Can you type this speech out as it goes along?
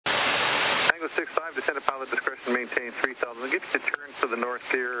Mango 6-5, descend at pilot discretion, maintain 3,000. We'll get you to turn to the north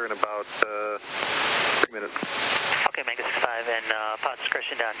here in about 3 minutes. Okay, Mango 6-5, and pilot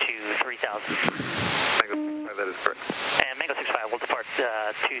discretion down to 3,000. Mango 6-5, that is correct. And Mango 6-5 will depart to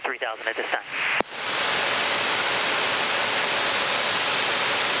 3,000 at this time.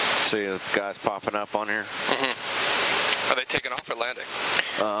 See the guys popping up on here? Are they taking off or landing?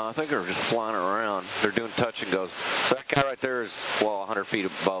 I think they're just flying around. They're doing touch and goes. So that guy right there is, well, 100 feet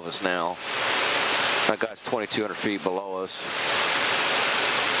above us now. That guy's 2,200 feet below us.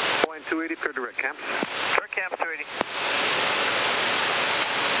 Point 280, clear direct camps. Direct camps, 280.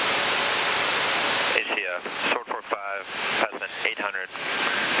 HCF, Sword 45, Passman 800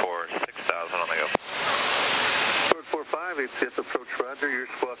 for 6,000 on the go. Sword 45, HCF approach, roger,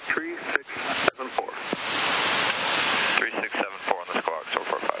 your squawk 3674. 3674 on the squawk, Sword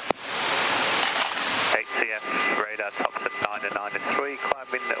 45. HCF, radar Thompson 993,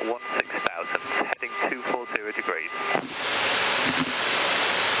 climbing 16,000, heading 240 degrees.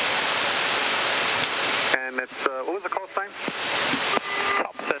 And it's, what was the call sign?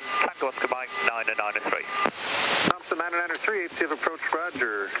 Thompson, Tango Oscar Mike 993. Thompson 993, HCF approach,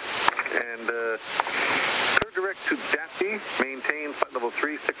 roger. And clear direct to Daffy, maintain flight level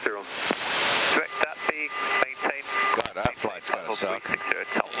 360. Direct Daffy, maintain. God, that flight's gotta suck.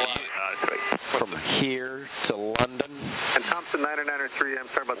 From here to London. And Thompson 993, I'm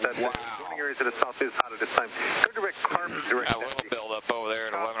sorry about that. Wow. The running area to the south is hot at this time. Clear direct Carmen, direct A little build up over there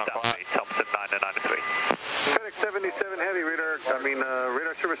at 11 o'clock. Thompson 993. FedEx 77 heavy radar,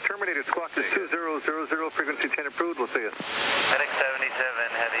 radar service terminated. Squawk is 2000, frequency change approved. We'll see you. FedEx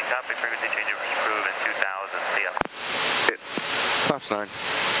 77 Heavy, copy, frequency change approved in 2000, see ya. Flaps 9.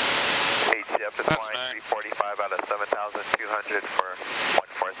 HCF is flying 345 out of 7,200 for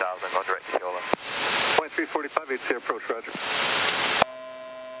 14,000, go direct to Yola. Point 345, HCF approach, roger.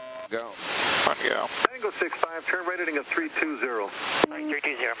 Go. On go. Mango 65, turn right heading of 320.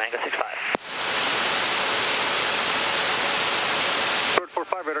 320, Mango 65. Sword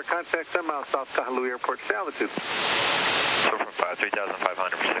 45, radar contact them out South Kahului Airport, stay altitude. Sword 45,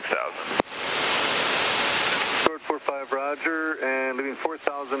 3,500 for 6,000. Sword 45, roger, and leaving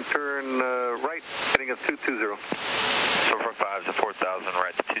 4,000, turn right heading of 220. Sword 45 to 4,000,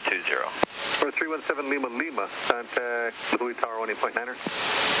 right to 220. For 317 Lima Lima, contact Lihue Tower 18.9er.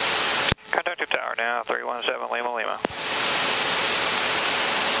 Contact your tower now, 317 Lima Lima.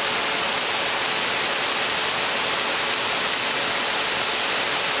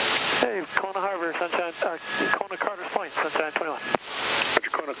 Hey, Kona Harbor, Sunshine, Kona Carter's Point, Sunshine 21. Roger,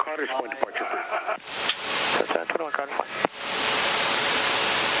 Kona Carter's Point departure. Sunshine 21, Carter's Point.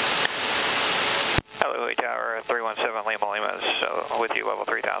 Lihue Tower, 317 Lima Lima is with you, level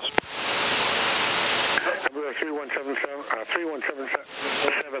 3,000. Number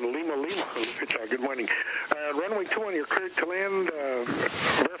 3177 Lima Lima. Good morning. Runway 2 on your cleared to land.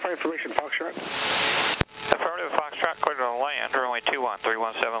 Verify information, Foxtrot. Affirmative, Foxtrot, clear to land, runway 21,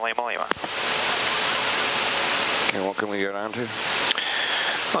 317 Lima Lima. Okay, what can we go down to?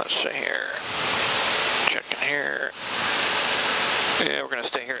 Let's see here. Checking here. Yeah, we're going to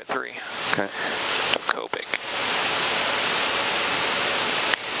stay here at 3. Okay. To Kobik.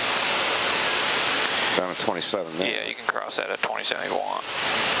 Down at 27 there. Yeah, you can cross that at 27 if you want.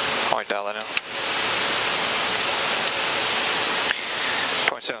 I'll dial that in.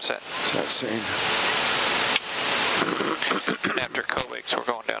 27 set. Set scene. And after Kobik, we're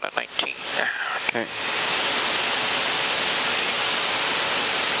going down to 19. Okay.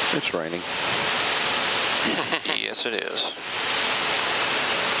 It's raining. Yes, it is.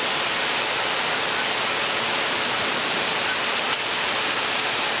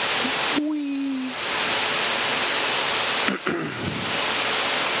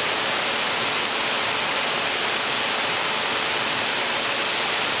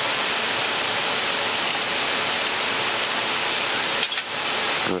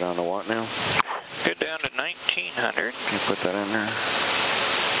 Go down to what now? Get down to 1900. Can you put that in there?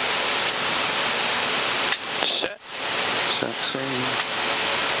 Set. Set scene.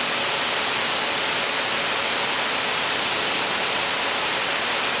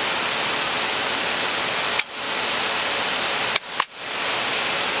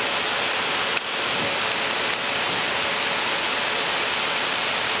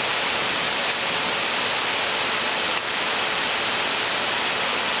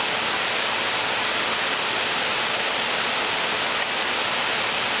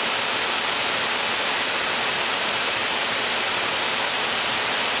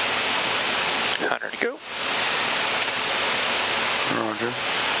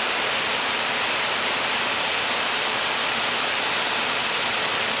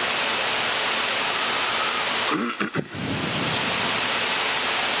 Alright,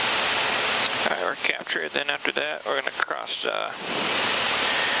 we're captured. Then after that, we're gonna cross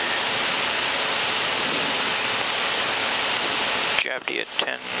Javdi at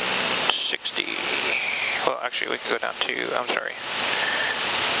 1060. Well, actually, we can go down to, I'm sorry,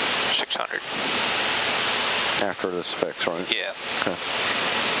 600. After the specs, right? Yeah. Okay.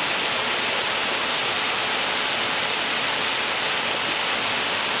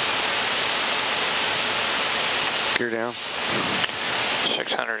 Gear down.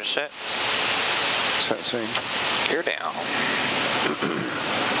 600 is set. Set scene. Gear down.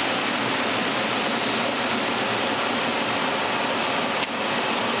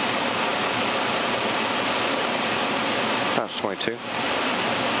 Class 22.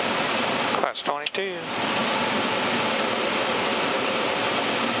 Class 22.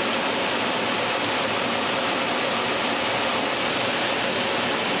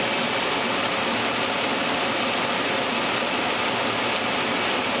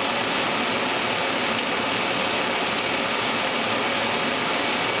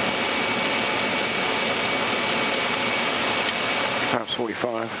 Times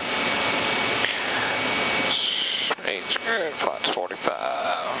 45. Speed's good. Flight's 45.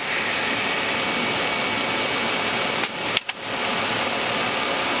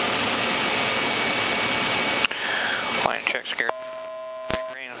 Line checks gear.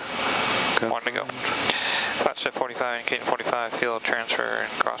 Green. Okay. One to go. Flight's at 45, indicating 45. Field transfer and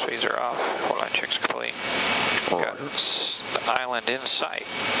crossfeeds are off. Line checks complete. Got the island in sight.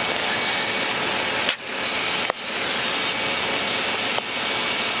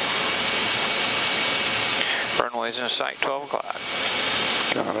 Runway's in sight, 12 o'clock.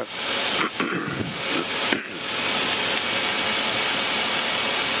 Got it.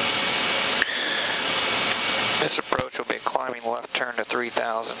 This approach will be a climbing left turn to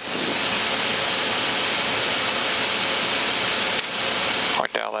 3,000. I'll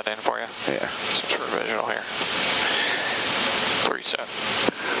dial that in for you. Yeah. Since we're visual here. 37.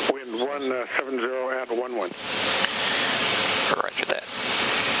 Wind 170 at 11. Roger that.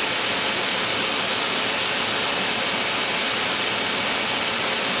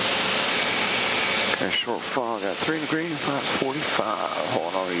 Okay, short fog. Got 3 degrees. Flight's 45.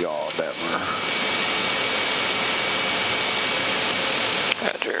 Hold on to yaw, Detmer.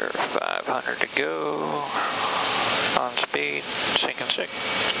 Roger, 500 to go. On speed, sinking 6.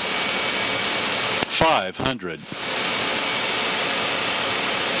 500.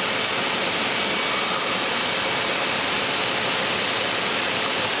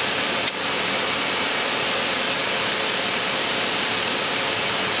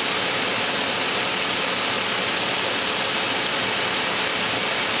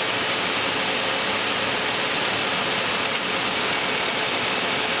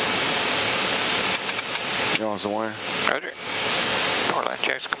 Yaw's away. Roger. Power line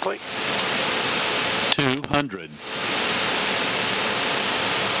checks complete. 200.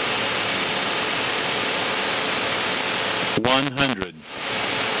 100.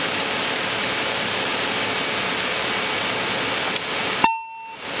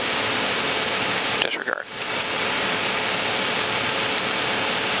 Disregard.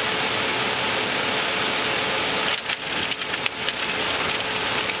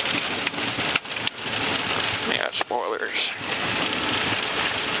 Yeah, spoilers.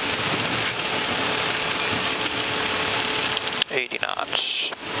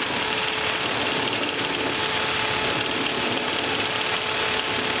 knots.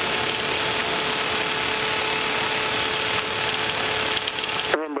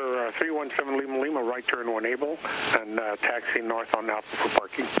 Remember, 317 Lima, right turn when able, and taxi north on Alpha for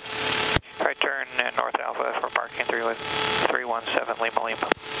parking. Right turn and north Alpha for parking 317 Lima.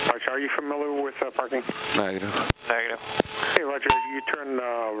 Roger, are you familiar with parking? Negative. Negative. Hey, Roger, you turn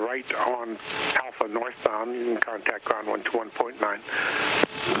right on Alpha northbound, you can contact ground 121.9.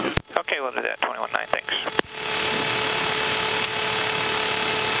 Okay, we'll do that, 21.9, thanks.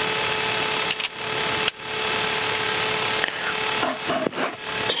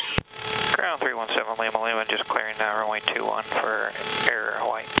 Ground 317 Lima, just clearing now runway 21 for Embraer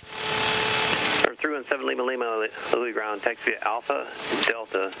Hawaii. For 317 Lima, Lihue ground, taxi via Alpha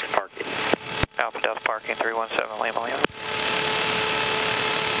Delta parking. Alpha Delta parking, 317 Lima.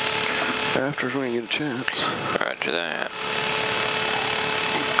 After when you get a chance. Roger that.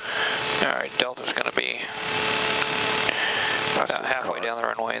 Alright, Delta's going to be about halfway down the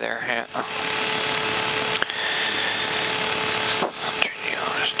runway there. Yeah.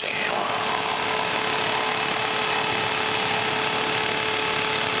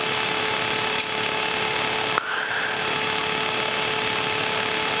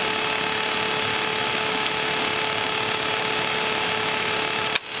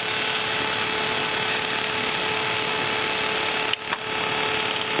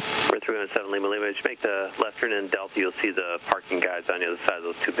 Lima Lima. As you make the left turn in Delta, you'll see the parking guides on the other side of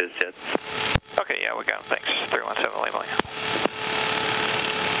those two biz jets. Okay, yeah, we got them. Thanks. 317 Lima Lima.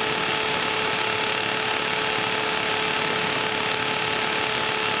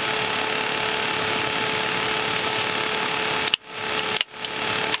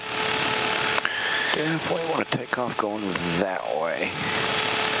 Definitely want to take off going that way.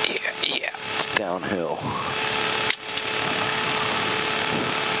 Yeah. It's downhill.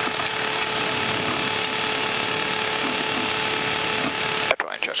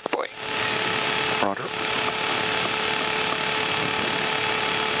 Headline checks complete. Roger.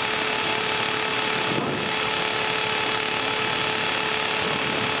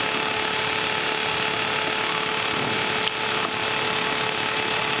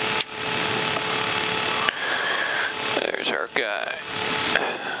 There's our guy.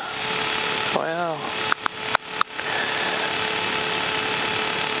 Well,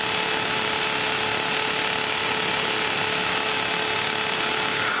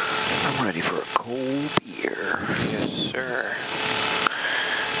 I'm ready for a cold beer. yes, sir.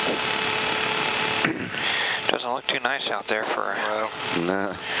 Doesn't look too nice out there for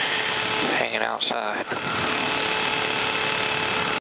Nah. hanging outside.